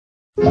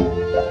I'm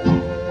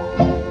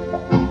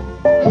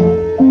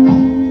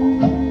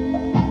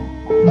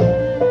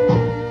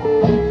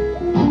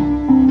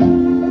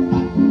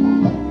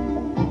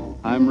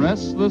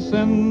restless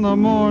in the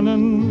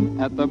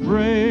morning at the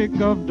break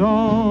of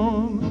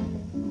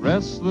dawn,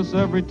 restless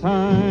every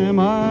time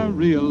I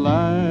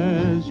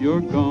realize you're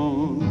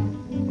gone,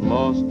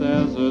 lost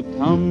as a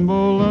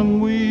tumbling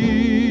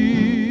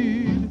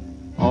weed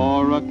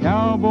or a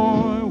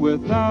cowboy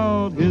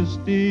without his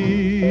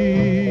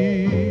steed.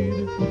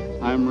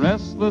 I'm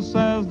restless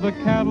as the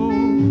cattle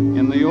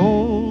in the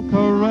old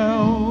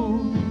corral,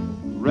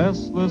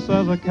 restless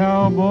as a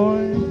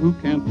cowboy who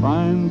can't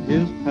find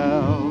his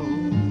pal,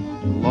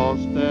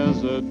 lost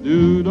as a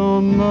dude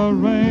on the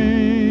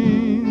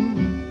range.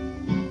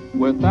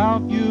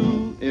 Without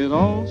you, it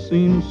all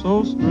seems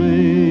so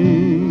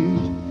strange.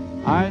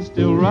 I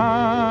still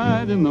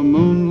ride in the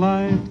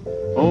moonlight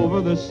over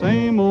the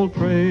same old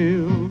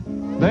trail.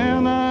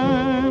 Then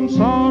I'm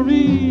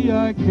sorry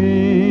I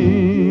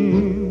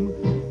came.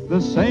 The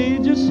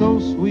sage is so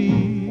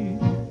sweet,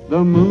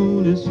 the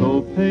moon is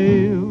so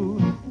pale,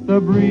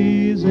 the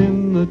breeze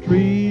in the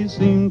trees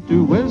seems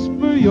to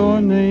whisper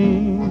your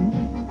name.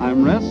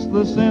 I'm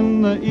restless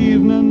in the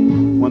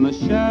evening when the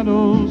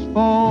shadows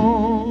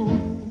fall,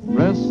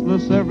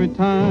 restless every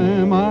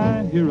time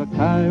I hear a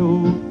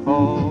coyote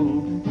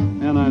call,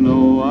 and I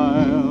know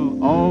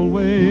I'll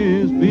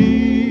always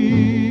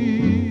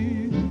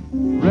be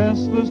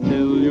restless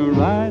till you're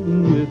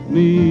riding with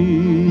me.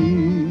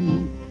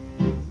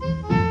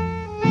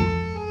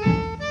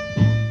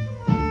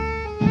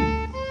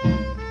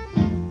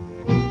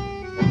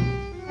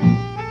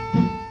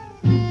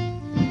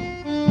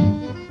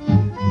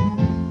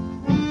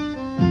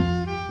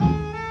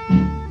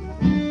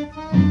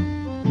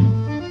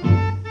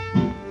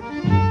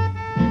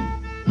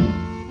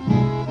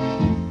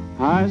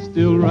 I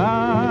still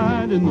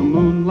ride in the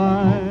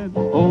moonlight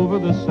over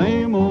the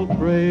same old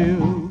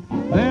trail.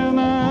 Then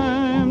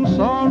I'm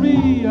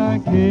sorry I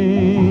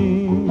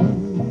came.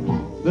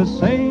 The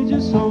sage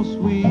is so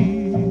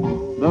sweet,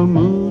 the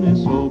moon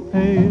is so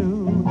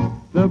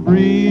pale, the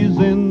breeze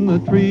in the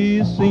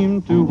trees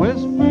seem to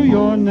whisper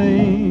your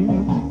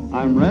name.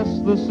 I'm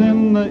restless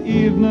in the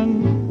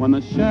evening when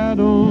the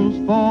shadows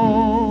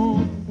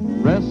fall,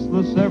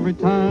 restless every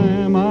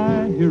time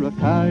I hear a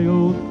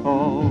coyote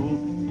call,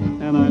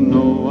 and I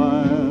know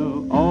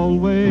I'll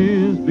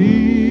always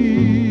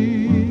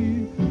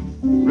be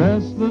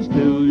restless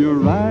till you're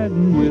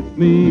riding with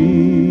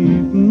me.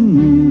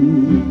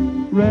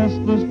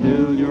 Restless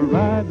till you're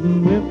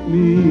riding with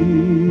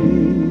me.